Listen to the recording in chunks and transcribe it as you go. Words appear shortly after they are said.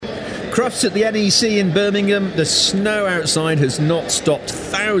Crufts at the NEC in Birmingham. The snow outside has not stopped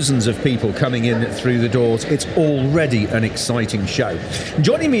thousands of people coming in through the doors. It's already an exciting show.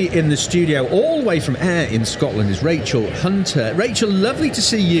 Joining me in the studio all the way from Ayr in Scotland is Rachel Hunter. Rachel, lovely to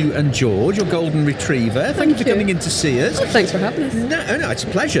see you and George, your golden retriever. Thank you for coming in to see us. Oh, thanks for having us. No, it's a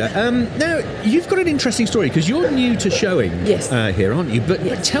pleasure. Now, you've got an interesting story because you're new to showing here, aren't you?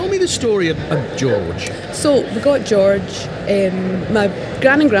 But tell me the story of George. So we got George. My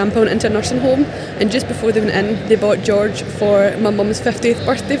gran and grandpa went into a nursing home, and just before they went in, they bought George for my mum's 50th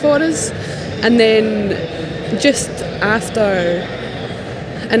birthday for us. And then just after,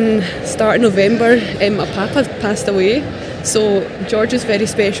 in start of November, my papa passed away. So George is very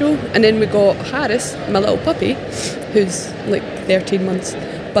special. And then we got Harris, my little puppy, who's like 13 months.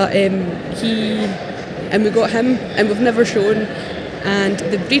 But we got him, and we've never shown. And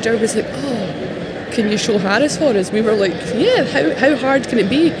the breeder was like, "Oh, can you show Harris for us?" We were like, "Yeah, how hard can it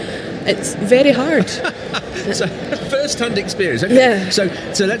be?" It's very hard. So, first-hand experience. Okay. Yeah.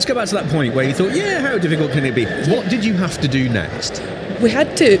 So let's go back to that point where you thought, how difficult can it be? What did you have to do next? We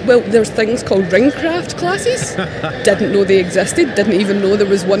had to, there's things called ring craft classes. Didn't know they existed, didn't even know there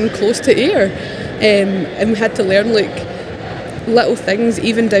was one close to Ayr. And we had to learn little things,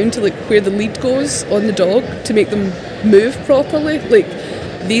 even down to where the lead goes on the dog to make them move properly.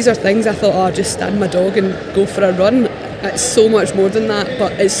 These are things I thought, I'll just stand my dog and go for a run. It's so much more than that,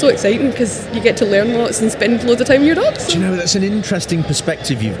 but it's so exciting because you get to learn lots and spend loads of time with your dogs. Do you know, that's an interesting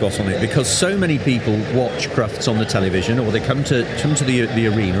perspective you've got on it, because so many people watch crufts on the television, or they come to the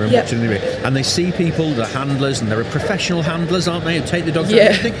arena and watch it in the arena, and they see people, the handlers, and there are professional handlers, aren't they, who take the dogs around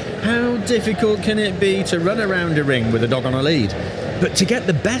and think, how difficult can it be to run around a ring with a dog on a lead? But to get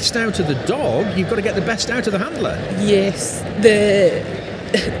the best out of the dog, you've got to get the best out of the handler. Yes.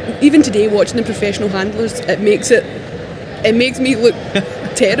 Even today, watching the professional handlers, it makes me look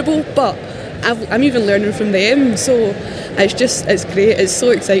terrible, but I'm even learning from them, so it's great, it's so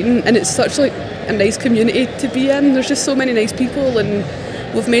exciting, and it's such a nice community to be in. There's just so many nice people, and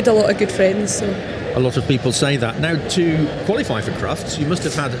we've made a lot of good friends. So a lot of people say that. Now, to qualify for crufts, you must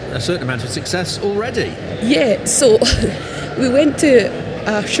have had a certain amount of success already. Yeah, so we went to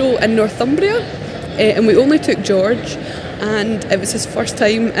a show in Northumbria, and we only took George, and it was his first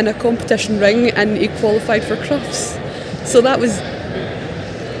time in a competition ring, and he qualified for crufts. So that was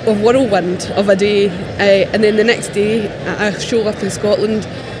a whirlwind of a day. And then the next day, at a show up in Scotland,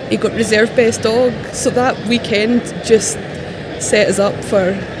 he got reserve best dog. So that weekend just set us up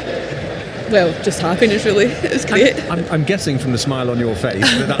for, just happiness, really. It was great. I'm guessing from the smile on your face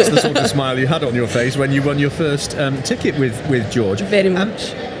that's the sort of smile you had on your face when you won your first ticket with George. Very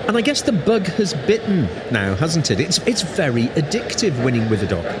much. And I guess the bug has bitten now, hasn't it? It's very addictive winning with a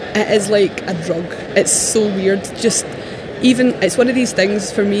dog. It is like a drug. It's so weird. It's one of these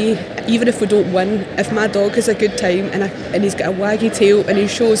things for me, even if we don't win, if my dog has a good time and he's got a waggy tail and he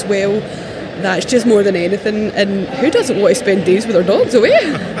shows well, that's just more than anything. And who doesn't want to spend days with their dogs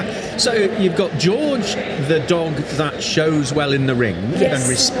away? So you've got George, the dog that shows well in the ring and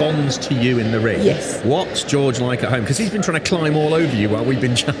responds to you in the ring. Yes. What's George like at home? Because he's been trying to climb all over you while we've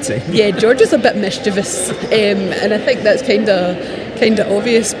been chatting. Yeah, George is a bit mischievous, and I think that's kind of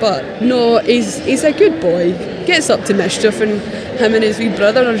obvious. But no, he's a good boy. Gets up to mischief, and him and his wee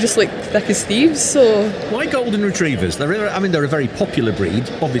brother are just thick as thieves. So why golden retrievers? They're a very popular breed,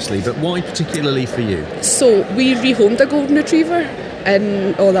 obviously, but why particularly for you? So we rehomed a golden retriever.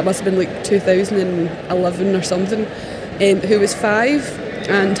 And that must have been 2011 or something, who was 5,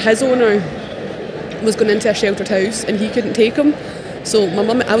 and his owner was going into a sheltered house and he couldn't take him. So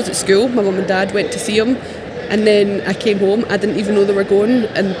I was at school, my mum and dad went to see him, and then I came home, I didn't even know they were going,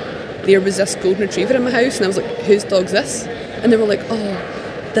 and there was this golden retriever in my house, and I was like, whose dog's this? And they were like,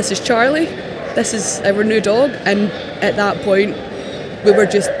 oh, this is Charlie, this is our new dog. And at that point we were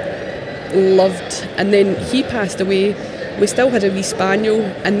just loved. And then he passed away. We still had a wee spaniel,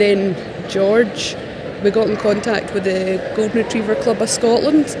 and then George, we got in contact with the Golden Retriever Club of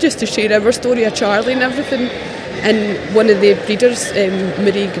Scotland just to share our story of Charlie and everything. And one of the breeders,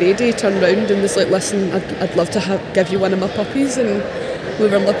 Marie Grady, turned round and was like, listen, I'd love to give you one of my puppies, and we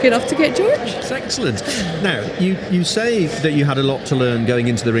were lucky enough to get George. That's excellent. Now, you say that you had a lot to learn going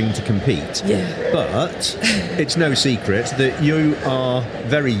into the ring to compete. Yeah. But it's no secret that you are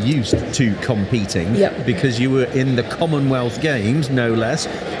very used to competing because you were in the Commonwealth Games, no less,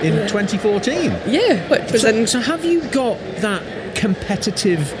 in 2014. Yeah, which was So have you got that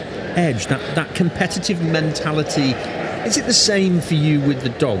competitive edge, that competitive mentality Is it the same for you with the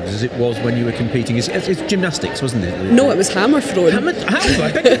dogs as it was when you were competing? It's gymnastics, wasn't it? No, it was hammer throwing.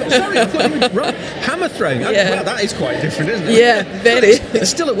 Sorry, I thought you were right. Hammer throwing. Yeah. Well, that is quite different, isn't it? Yeah, very.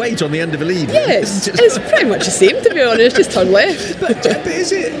 It's still a weight on the end of a lever. Yes, it's pretty much the same, to be honest. Just turn left. But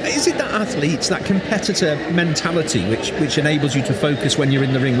is it that athletes, that competitor mentality, which enables you to focus when you're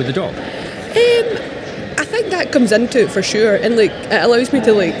in the ring with the dog? I think that comes into it for sure, and like it allows me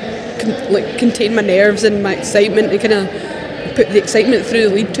to contain my nerves and my excitement, and kind of put the excitement through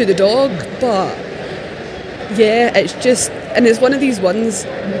the lead to the dog. But yeah, it's just, and it's one of these ones.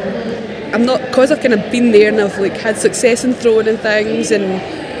 I'm not, because I've kind of been there and I've like had success in throwing and things, and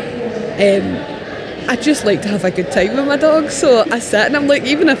I just like to have a good time with my dog. So I sit and I'm like,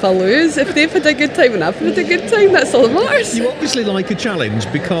 even if I lose, if they've had a good time and I've had a good time, that's all that matters. You obviously like a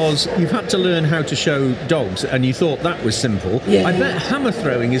challenge because you've had to learn how to show dogs, and you thought that was simple. Yeah. I bet hammer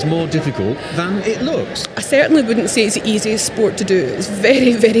throwing is more difficult than it looks. I certainly wouldn't say it's the easiest sport to do. It's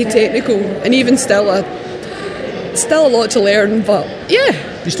very, very technical, and even still a lot to learn. But yeah.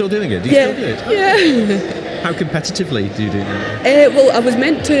 You're still doing it? Still do it? Yeah. How competitively do you do that? Well, I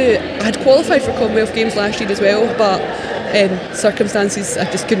had qualified for Commonwealth Games last year as well, but circumstances, I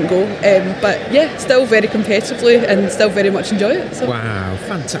just couldn't go. But yeah, still very competitively and still very much enjoy it. So. Wow,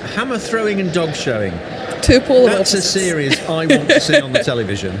 fantastic. Hammer throwing and dog showing. Two polar That's opposites. a series I want to see on the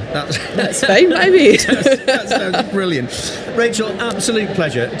television. That's fine by me. That sounds brilliant. Rachel, absolute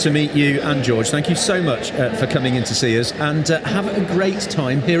pleasure to meet you and George. Thank you so much for coming in to see us, and have a great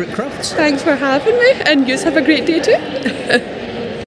time here at Crufts. Thanks for having me, and you have a great day too.